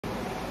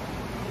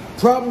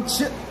Problem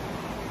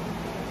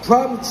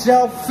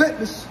Child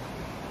Fitness.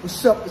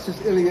 What's up? This is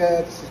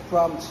Ilyas. This is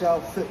Problem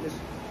Child Fitness.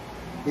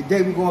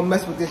 Today we're gonna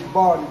mess with this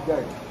bar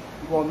today.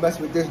 We're gonna mess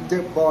with this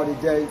dip bar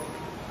today.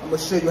 I'm gonna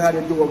show you how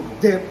to do a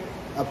dip,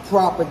 a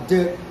proper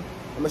dip.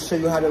 I'm gonna show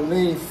you how to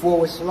lean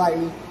forward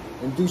slightly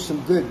and do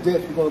some good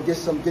dips. We're gonna get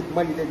some good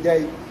money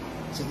today.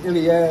 This is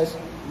Ilyas.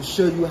 We'll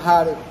show you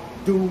how to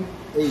do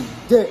a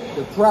dip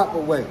the proper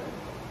way.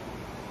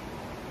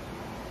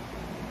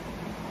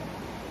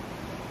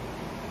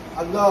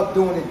 I love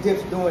doing the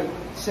dips, doing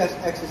chest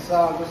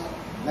exercises.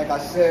 Like I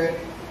said,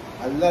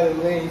 I love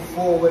to lean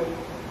forward,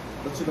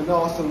 but you can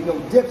also,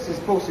 dips is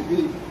supposed to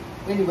be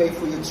anyway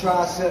for your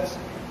triceps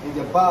and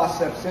your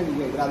biceps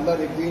anyway. But I love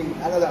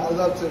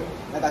to,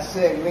 like I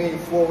said, lean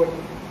forward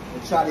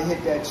and try to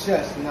hit that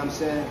chest. You know what I'm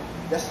saying?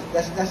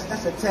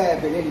 That's a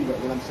tad bit anyway.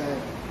 You know what I'm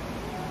saying?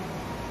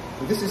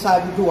 But this is how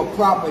you do a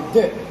proper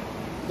dip.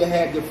 You can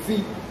have your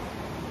feet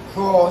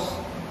crossed,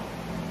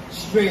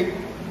 straight,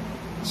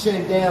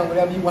 chin down,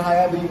 however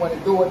you want to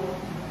do it,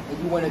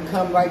 and you want to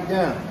come right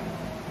down.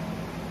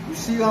 You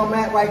see where I'm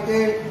at right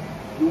there?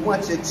 You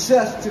want your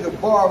chest to the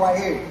bar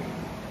right here.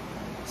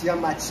 See how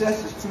my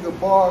chest is to the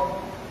bar,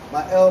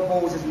 my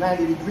elbows is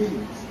 90 degrees.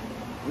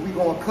 And we're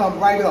going to come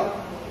right up.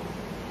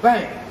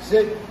 Bang,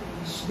 sit,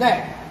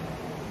 snap.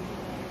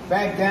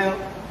 Back down.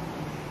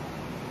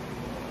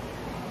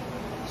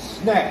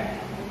 Snap,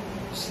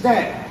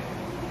 snap,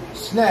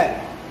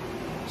 snap,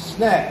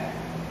 snap,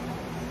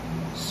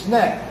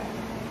 snap.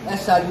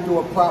 That's how you do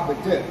a proper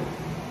dip.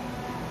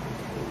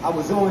 I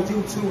was on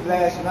YouTube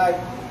last night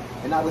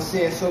and I was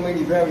seeing so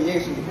many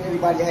variations.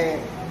 Everybody had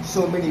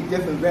so many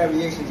different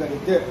variations of the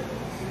dip.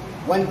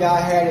 One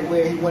guy had it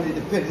where he wanted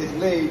to put his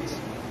legs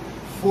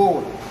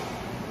forward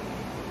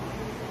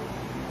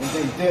and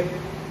then dip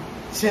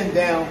chin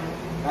down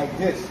like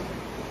this,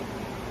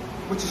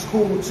 which is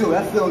cool too.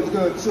 That feels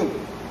good too.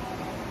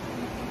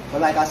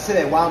 But like I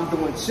said, while I'm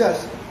doing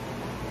chest,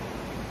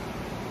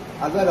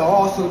 I gotta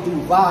also do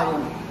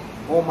volume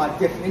on my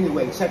dips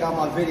anyway. Check out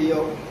my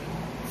video,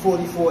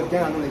 44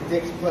 down on the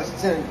dips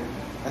plus 10.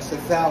 That's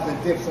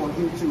 1,000 dips on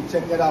YouTube.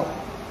 Check that out.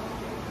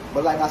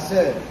 But like I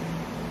said,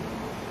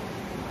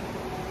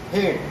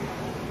 here,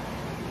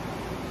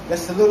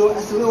 that's a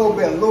little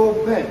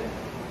bit.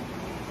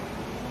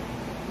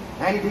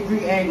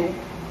 90-degree angle,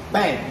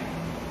 bang,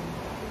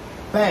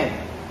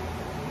 bang,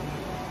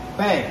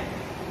 bang,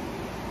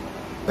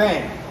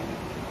 bang.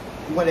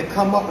 You want to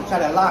come up and try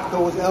to lock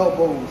those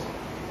elbows.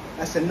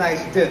 That's a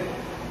nice dip.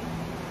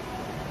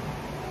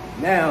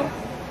 Now,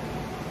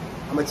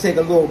 I'm going to take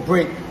a little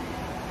break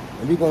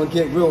and we're going to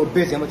get real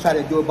busy. I'm going to try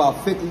to do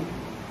about 50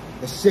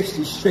 to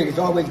 60 straight. It's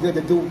always good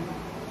to do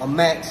a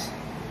max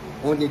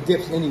on your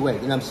dips anyway,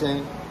 you know what I'm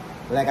saying?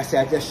 But like I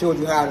said, I just showed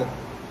you how to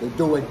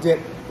do a dip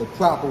the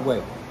proper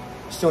way.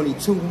 It's only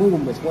 2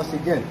 movements once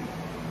again.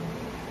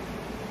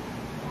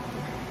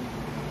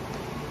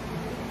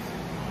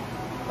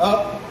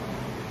 Up,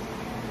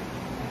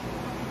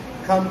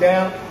 come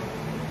down,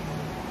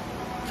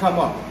 come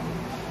up.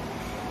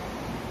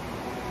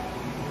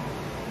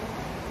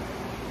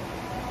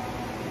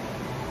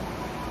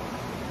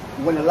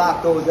 You want to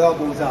lock those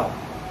elbows out.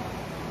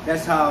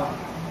 That's how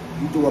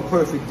you do a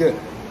perfect dip.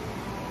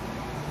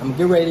 I'm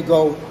getting ready to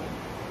go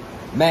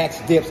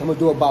max dips. I'm going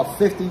to do about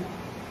 50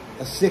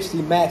 or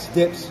 60 max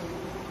dips.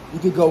 You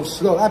can go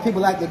slow. A lot of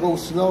people like to go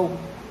slow,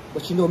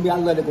 but you know me, I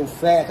love to go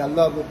fast. I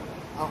love it.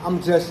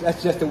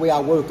 That's just the way I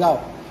work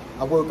out.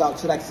 I work out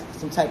to like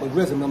some type of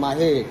rhythm in my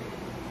head.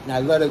 And I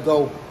let it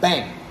go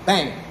bang,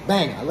 bang,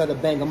 bang. I let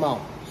it bang them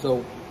out.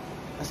 So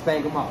let's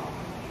bang them out.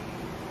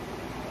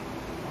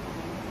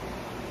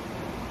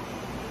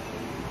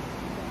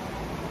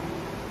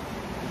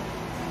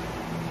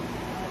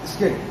 Let's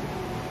get it.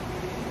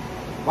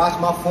 Watch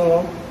my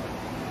form.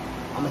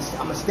 I'm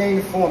gonna stay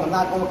in form. I'm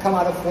not gonna come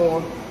out of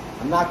form.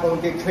 I'm not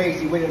gonna get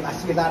crazy with it. I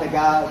see a lot of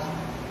guys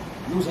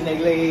using their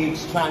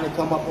legs, trying to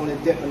come up on the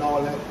dip and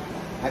all that.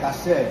 Like I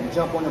said, you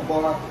jump on the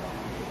bar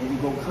and you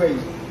go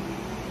crazy.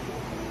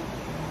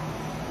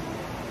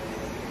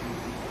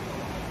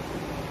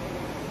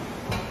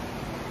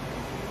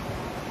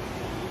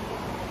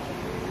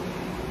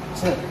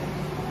 Ten.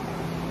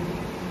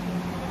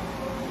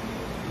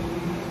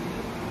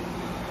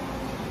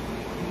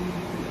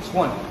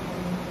 20.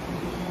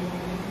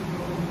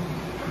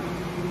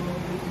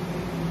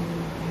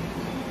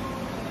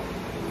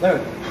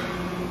 30.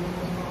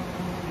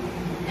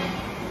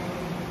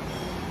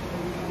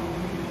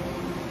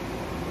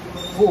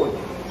 40.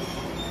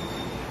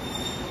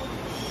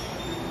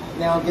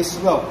 Now get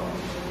slow.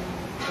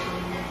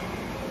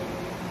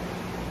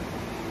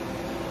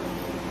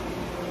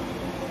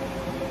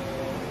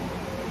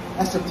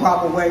 That's the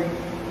proper way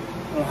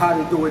on how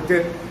to do a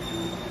dip.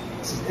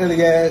 This is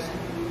Ilyas.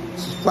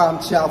 This is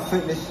Problem Child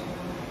Fitness.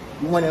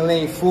 You want to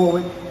lean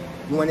forward.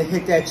 You want to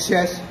hit that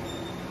chest.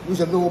 Use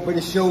a little bit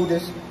of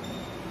shoulders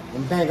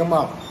and bang them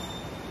out.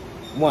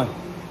 1.